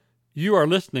You are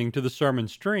listening to the sermon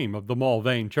stream of the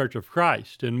Mulvane Church of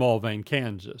Christ in Mulvane,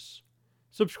 Kansas.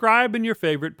 Subscribe in your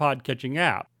favorite podcatching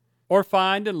app, or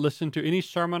find and listen to any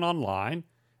sermon online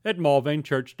at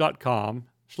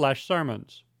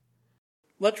mulvanechurch.com/sermons.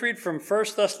 Let's read from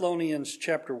 1 Thessalonians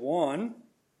chapter 1.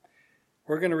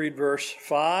 We're going to read verse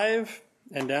 5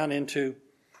 and down into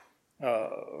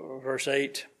verse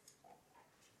 8.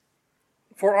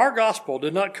 For our gospel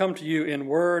did not come to you in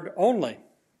word only,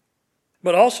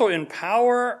 but also in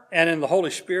power and in the Holy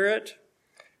Spirit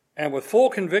and with full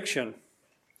conviction,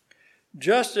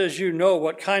 just as you know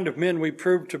what kind of men we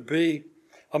proved to be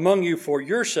among you for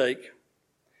your sake.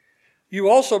 You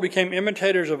also became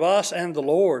imitators of us and the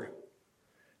Lord,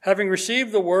 having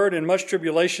received the word in much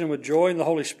tribulation with joy in the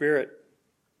Holy Spirit,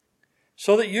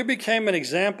 so that you became an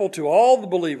example to all the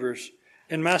believers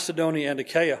in Macedonia and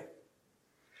Achaia.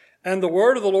 And the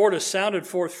word of the Lord has sounded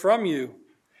forth from you,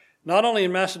 not only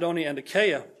in Macedonia and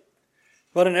Achaia,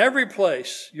 but in every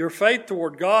place your faith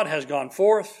toward God has gone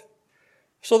forth,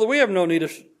 so that we have no need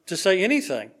to say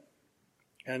anything.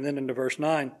 And then into verse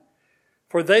 9,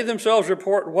 for they themselves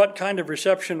report what kind of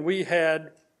reception we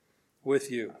had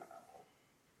with you.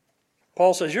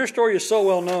 Paul says, your story is so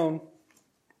well known,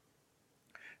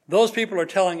 those people are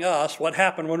telling us what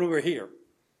happened when we were here.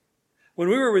 When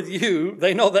we were with you,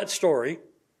 they know that story.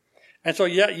 And so,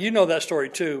 yeah, you know that story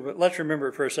too, but let's remember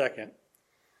it for a second.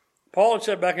 Paul had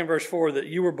said back in verse 4 that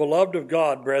you were beloved of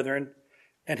God, brethren,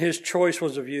 and his choice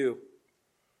was of you.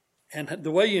 And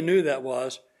the way you knew that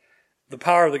was the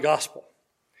power of the gospel.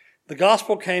 The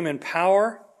gospel came in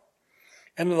power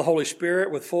and in the Holy Spirit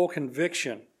with full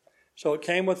conviction. So it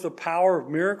came with the power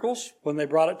of miracles when they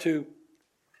brought it to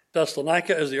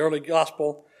Thessalonica, as the early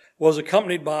gospel was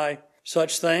accompanied by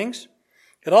such things.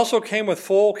 It also came with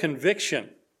full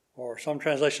conviction, or some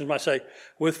translations might say,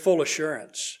 with full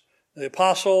assurance. The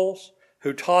apostles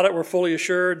who taught it were fully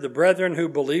assured. The brethren who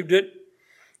believed it,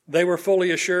 they were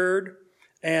fully assured.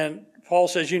 And Paul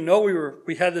says, you know,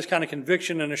 we had this kind of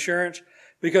conviction and assurance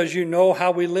because you know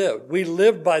how we lived. We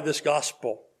lived by this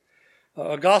gospel.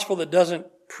 A gospel that doesn't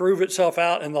prove itself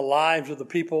out in the lives of the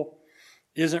people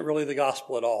isn't really the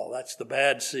gospel at all. That's the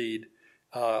bad seed.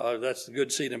 That's the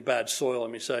good seed in bad soil, let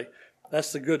me say.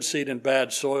 That's the good seed in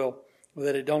bad soil,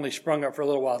 that it only sprung up for a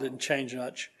little while, didn't change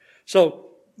much.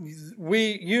 So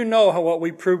you know what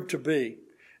we proved to be.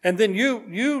 And then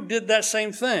you did that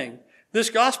same thing. This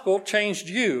gospel changed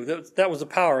you. That was the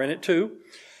power in it too.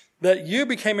 That you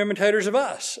became imitators of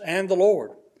us and the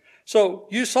Lord. So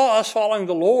you saw us following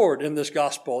the Lord in this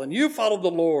gospel, and you followed the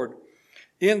Lord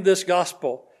in this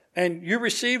gospel. And you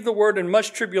received the word in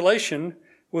much tribulation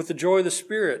with the joy of the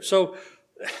Spirit. So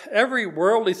every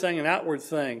worldly thing and outward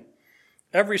thing,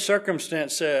 every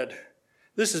circumstance said,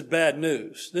 this is bad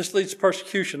news. This leads to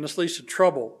persecution. This leads to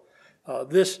trouble.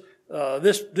 This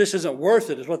isn't worth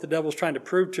it, is what the devil's trying to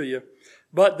prove to you.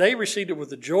 But they received it with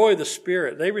the joy of the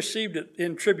Spirit. They received it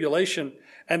in tribulation,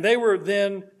 and they were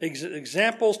then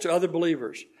examples to other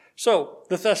believers. So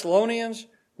the Thessalonians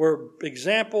were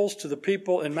examples to the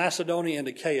people in Macedonia and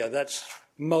Achaia. That's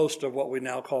most of what we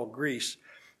now call Greece.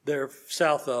 They're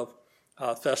south of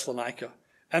Thessalonica.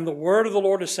 And the word of the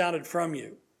Lord has sounded from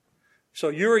you. So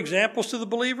you're examples to the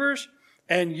believers,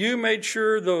 and you made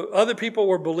sure the other people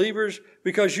were believers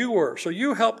because you were. So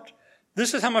you helped.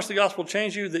 This is how much the gospel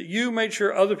changed you, that you made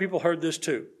sure other people heard this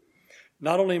too.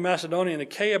 Not only in Macedonia and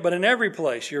Achaia, but in every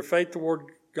place your faith toward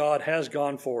God has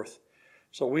gone forth.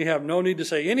 So we have no need to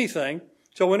say anything.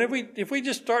 So if we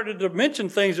just started to mention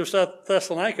things of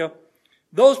Thessalonica,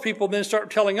 those people then start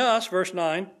telling us, verse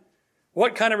 9,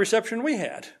 what kind of reception we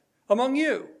had among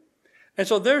you. And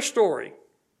so their story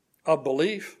of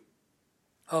belief,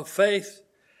 of faith,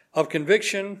 of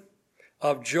conviction,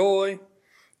 of joy,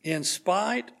 in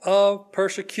spite of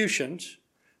persecutions,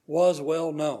 was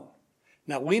well known.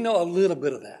 Now, we know a little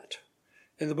bit of that.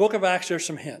 In the book of Acts, there's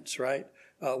some hints, right?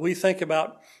 We think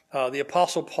about the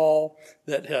Apostle Paul,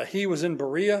 that he was in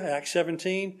Berea, Acts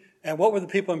 17. And what were the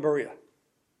people in Berea?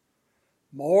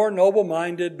 More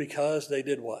noble-minded because they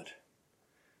did what?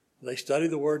 They studied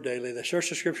the word daily. They searched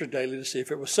the scriptures daily to see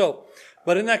if it was so.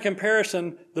 But in that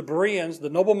comparison, the Bereans, the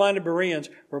noble-minded Bereans,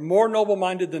 were more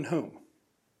noble-minded than whom?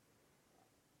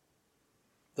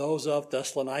 Those of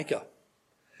Thessalonica.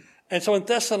 And so in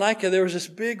Thessalonica, there was this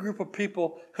big group of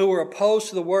people who were opposed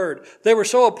to the word. They were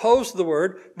so opposed to the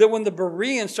word that when the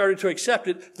Bereans started to accept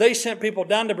it, they sent people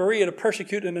down to Berea to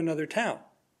persecute in another town.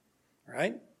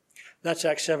 Right? That's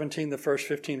Acts 17, the first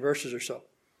 15 verses or so.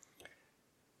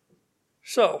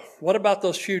 So, what about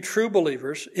those few true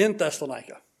believers in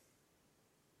Thessalonica?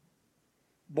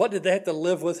 What did they have to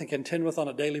live with and contend with on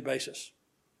a daily basis?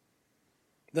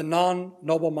 the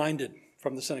non-noble-minded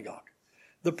from the synagogue,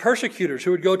 the persecutors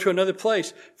who would go to another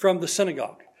place from the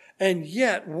synagogue. And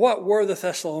yet, what were the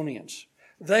Thessalonians?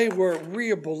 They were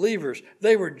real believers.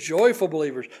 They were joyful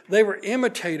believers. They were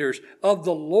imitators of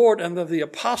the Lord and of the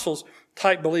apostles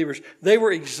type believers. They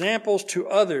were examples to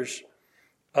others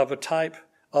of a type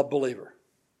of believer.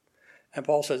 And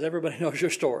Paul says, everybody knows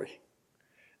your story.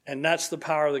 And that's the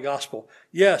power of the gospel.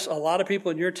 Yes, a lot of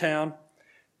people in your town,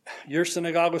 your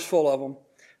synagogue was full of them,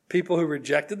 people who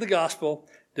rejected the gospel,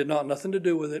 did not have nothing to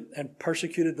do with it, and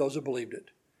persecuted those who believed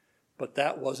it. But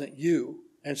that wasn't you.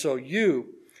 And so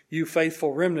you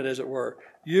faithful remnant, as it were,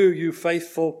 you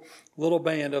faithful little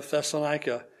band of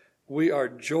Thessalonica, we are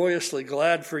joyously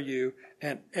glad for you,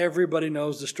 and everybody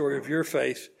knows the story of your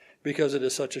faith because it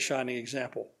is such a shining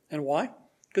example. And why?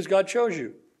 Because God chose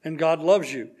you, and God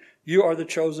loves you. You are the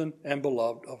chosen and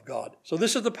beloved of God. So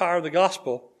this is the power of the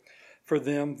gospel for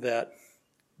them that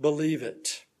believe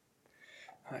it.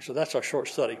 All right, so that's our short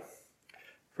study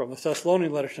from the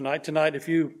Thessalonian letter tonight. Tonight, if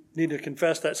you need to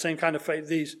confess that same kind of faith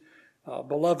these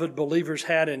beloved believers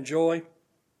had in joy,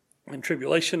 in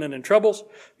tribulation, and in troubles,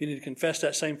 you need to confess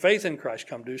that same faith in Christ,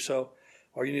 come do so.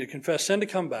 Or you need to confess sin to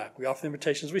come back. We offer the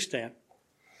invitation as we stand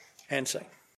and sing.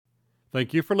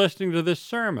 Thank you for listening to this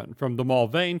sermon from the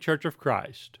Mulvane Church of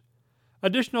Christ.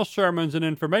 Additional sermons and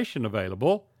information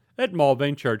available at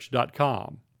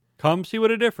mulvanechurch.com. Come see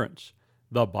what a difference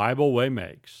the Bible way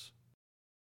makes.